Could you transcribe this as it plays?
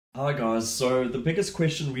Hi guys, so the biggest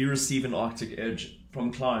question we receive in Arctic Edge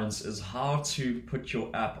from clients is how to put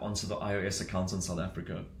your app onto the iOS account in South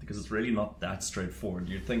Africa, because it's really not that straightforward.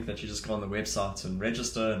 You'd think that you just go on the website and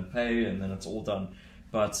register and pay and then it's all done.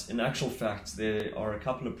 But in actual fact, there are a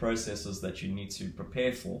couple of processes that you need to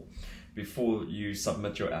prepare for before you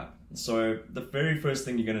submit your app. So the very first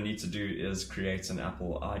thing you're going to need to do is create an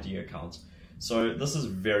Apple ID account. So this is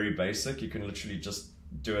very basic. You can literally just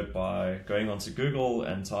do it by going onto Google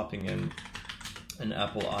and typing in an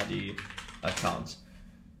Apple ID account.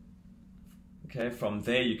 Okay, from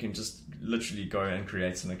there you can just literally go and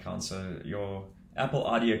create an account. So your Apple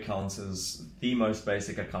ID account is the most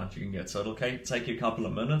basic account you can get. So it'll take you a couple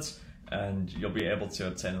of minutes and you'll be able to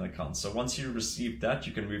obtain an account. So once you receive that,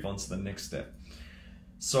 you can move on to the next step.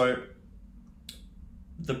 So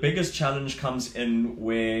the biggest challenge comes in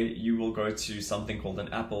where you will go to something called an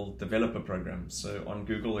Apple Developer Program. So on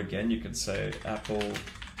Google, again, you could say Apple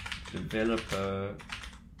Developer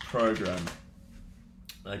Program.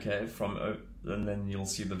 Okay, and then you'll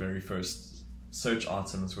see the very first search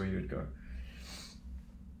items where you would go.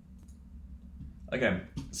 Okay,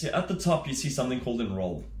 so at the top, you see something called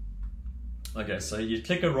Enroll. Okay, so you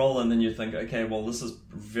click Enroll and then you think, okay, well, this is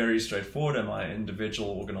very straightforward. Am I an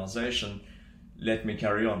individual organization? Let me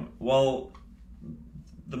carry on. Well,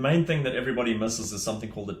 the main thing that everybody misses is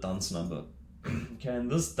something called a dunce number. Okay, and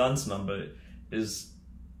this dunce number is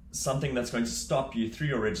something that's going to stop you through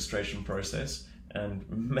your registration process and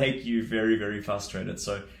make you very, very frustrated.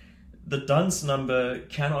 So the dunce number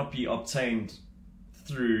cannot be obtained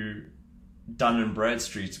through Dun &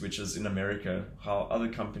 Bradstreet, which is in America, how other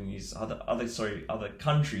countries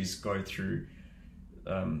go through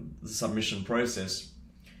the submission process.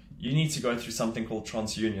 You need to go through something called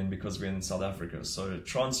TransUnion because we're in South Africa. So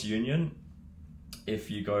TransUnion,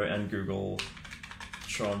 if you go and Google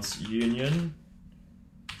TransUnion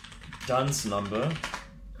dunce number,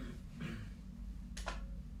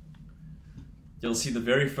 you'll see the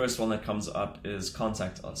very first one that comes up is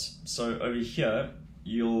contact us. So over here,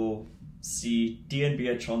 you'll see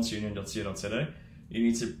dnb@transunion.co.za. You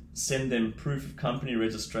need to send them proof of company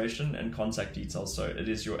registration and contact details. So it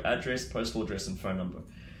is your address, postal address, and phone number.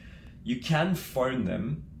 You can phone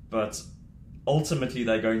them, but ultimately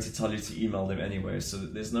they're going to tell you to email them anyway, so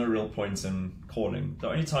there's no real point in calling. The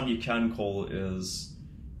only time you can call is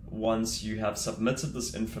once you have submitted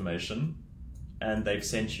this information and they've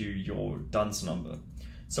sent you your dunce number.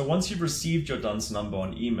 So once you've received your dunce number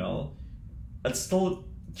on email, it still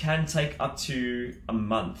can take up to a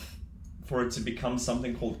month for it to become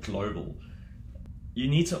something called global. You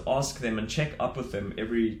need to ask them and check up with them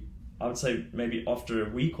I would say maybe after a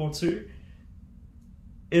week or two,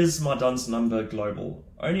 is my dunce number global?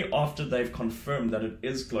 Only after they've confirmed that it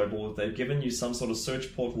is global, they've given you some sort of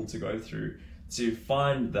search portal to go through to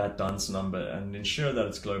find that dunce number and ensure that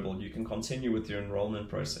it's global, you can continue with your enrollment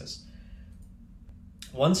process.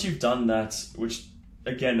 Once you've done that, which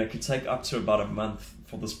again, it could take up to about a month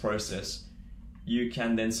for this process, you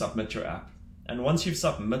can then submit your app. And once you've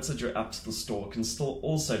submitted your app to the store, it can still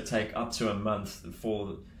also take up to a month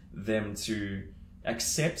for them to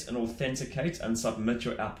accept and authenticate and submit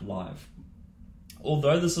your app live.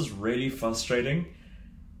 Although this is really frustrating,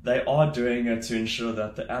 they are doing it to ensure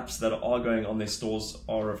that the apps that are going on their stores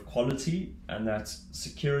are of quality and that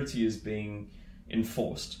security is being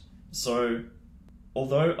enforced. So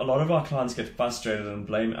although a lot of our clients get frustrated and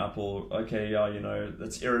blame Apple, okay, yeah, you know,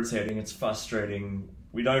 it's irritating, it's frustrating,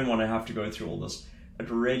 we don't want to have to go through all this. It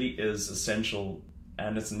really is essential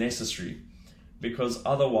and it's necessary, because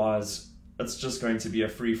otherwise it's just going to be a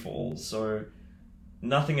free-for-all. So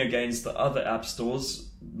nothing against the other app stores,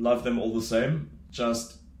 love them all the same,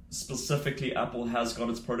 just specifically Apple has got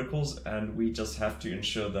its protocols and we just have to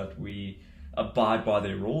ensure that we abide by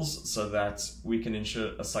their rules so that we can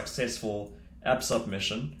ensure a successful app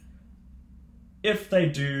submission. If they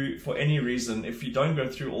do, for any reason, if you don't go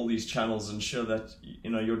through all these channels, ensure that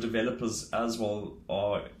your developers as well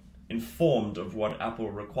are informed of what Apple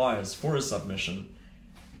requires for a submission,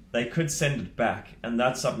 they could send it back and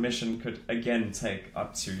that submission could again take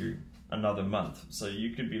up to another month. So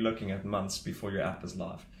you could be looking at months before your app is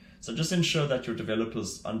live. So just ensure that your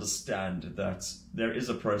developers understand that there is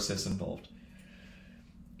a process involved.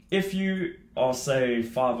 If you are, say,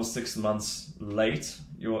 5 or 6 months late,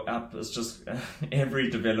 your app is just, every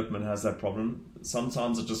development has that problem.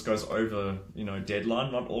 Sometimes it just goes over,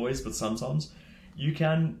 deadline, not always, but sometimes. You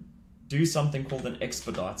can do something called an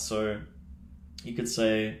expedite. So you could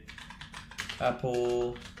say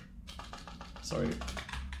Apple Store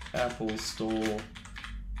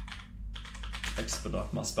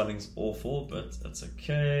expedite. My spelling's awful, but that's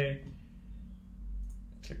okay.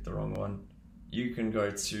 click the wrong one. You can go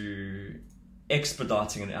to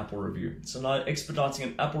expediting an Apple review. So now expediting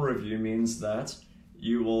an Apple review means that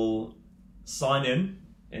you will sign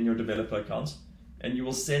in your developer account, and you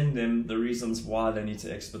will send them the reasons why they need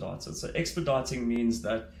to expedite it. So expediting means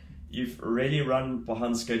that you've already run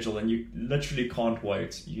behind schedule and you literally can't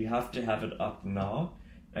wait. You have to have it up now,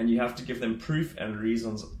 and you have to give them proof and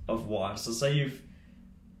reasons of why. So say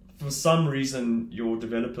for some reason, your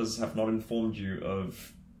developers have not informed you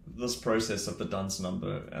of this process of the dunce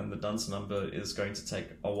number, and the dunce number is going to take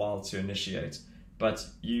a while to initiate, but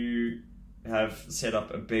you have set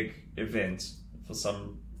up a big event. For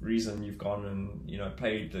some reason, you've gone and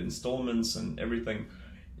paid the installments and everything.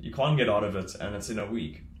 You can't get out of it, and it's in a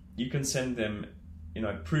week. You can send them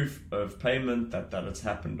proof of payment that it's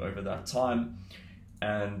happened over that time,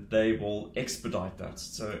 and they will expedite that.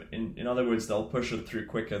 So in other words, they'll push it through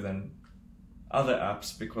quicker than other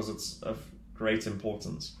apps because it's of great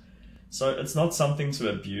importance. So it's not something to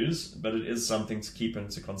abuse, but it is something to keep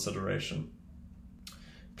into consideration.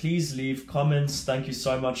 Please leave comments. Thank you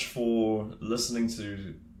so much for listening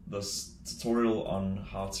to this tutorial on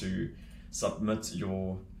how to submit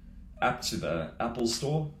your app to the Apple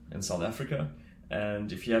Store in South Africa.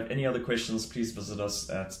 And if you have any other questions, please visit us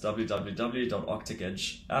at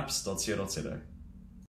www.arcticedgeapps.co.za.